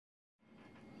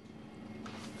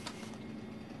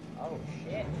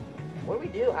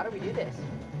do? How do we do this?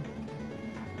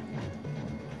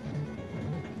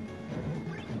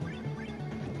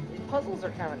 These puzzles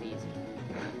are kind of easy.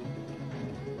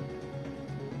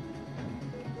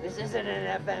 This isn't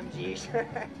an FMG shirt.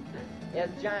 Yeah,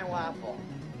 it's a giant waffle.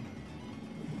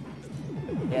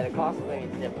 Yeah, the cost of living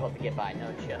is difficult to get by,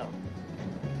 no joke.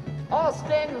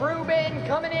 Austin Rubin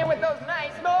coming in with those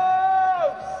nice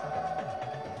moves!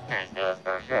 Nice moves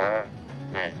for sure.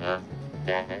 Nice moves,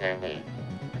 definitely.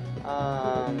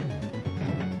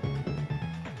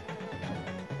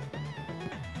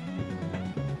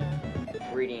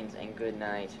 Greetings and good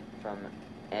night from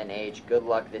NH. Good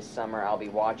luck this summer. I'll be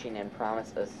watching and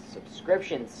promise a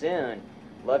subscription soon.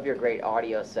 Love your great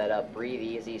audio setup. Breathe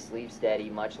easy, sleep steady.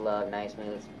 Much love. Nice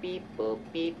moves. Beep, boop,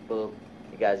 beep, boop.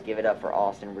 You guys give it up for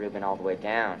Austin Rubin all the way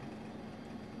down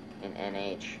in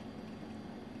NH.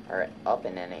 Or up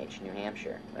in NH, New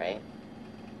Hampshire, right?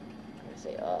 I'm going to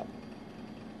say up.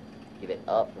 Give it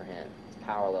up for him. His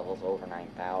power level's over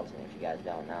 9,000 if you guys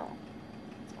don't know.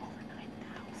 It's over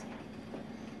 9,000.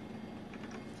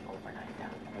 It's over 9,000.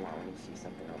 Hold on, let me see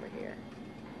something real